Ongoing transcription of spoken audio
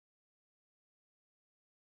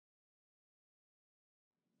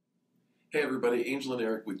Hey everybody, Angel and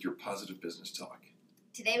Eric with your Positive Business Talk.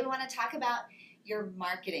 Today we want to talk about your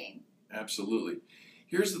marketing. Absolutely.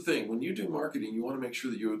 Here's the thing, when you do marketing, you want to make sure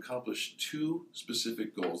that you accomplish two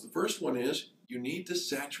specific goals. The first one is you need to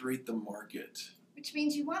saturate the market. Which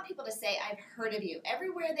means you want people to say, I've heard of you.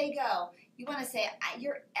 Everywhere they go, you want to say,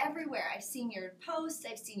 you're everywhere. I've seen your posts,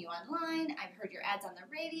 I've seen you online, I've heard your ads on the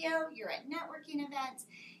radio, you're at networking events.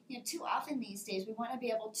 Too often these days we want to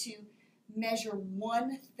be able to measure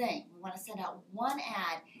one thing. We want to send out one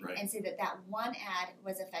ad and say that one ad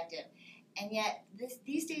was effective. And yet, this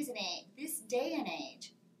day and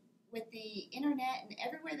age, with the internet and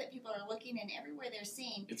everywhere that people are looking and everywhere they're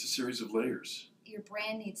seeing, it's a series of layers. Your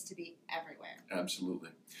brand needs to be everywhere.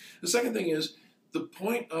 Absolutely. The second thing is, the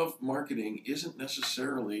point of marketing isn't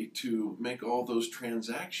necessarily to make all those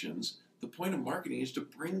transactions. The point of marketing is to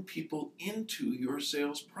bring people into your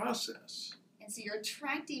sales process. And so you're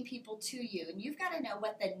attracting people to you, and you've got to know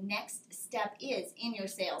what the next step is in your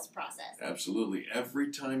sales process. Absolutely.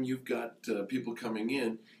 Every time you've got people coming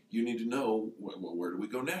in, you need to know, where do we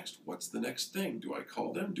go next? What's the next thing? Do I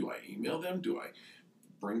call them? Do I email them? Do I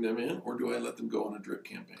bring them in? Or do I let them go on a drip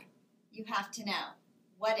campaign? You have to know,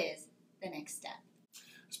 what is the next step?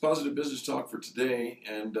 It's Positive Business Talk for today.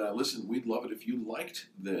 And listen, we'd love it if you liked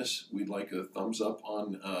this. We'd like a thumbs up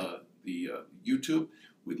on the YouTube.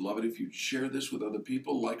 We'd love it if you'd share this with other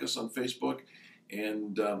people, like us on Facebook,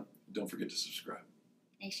 and don't forget to subscribe.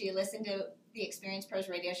 Make sure you listen to the Experience Pros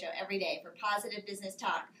Radio Show every day for positive business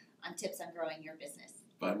talk on tips on growing your business.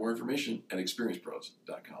 Find more information at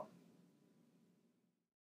experiencepros.com.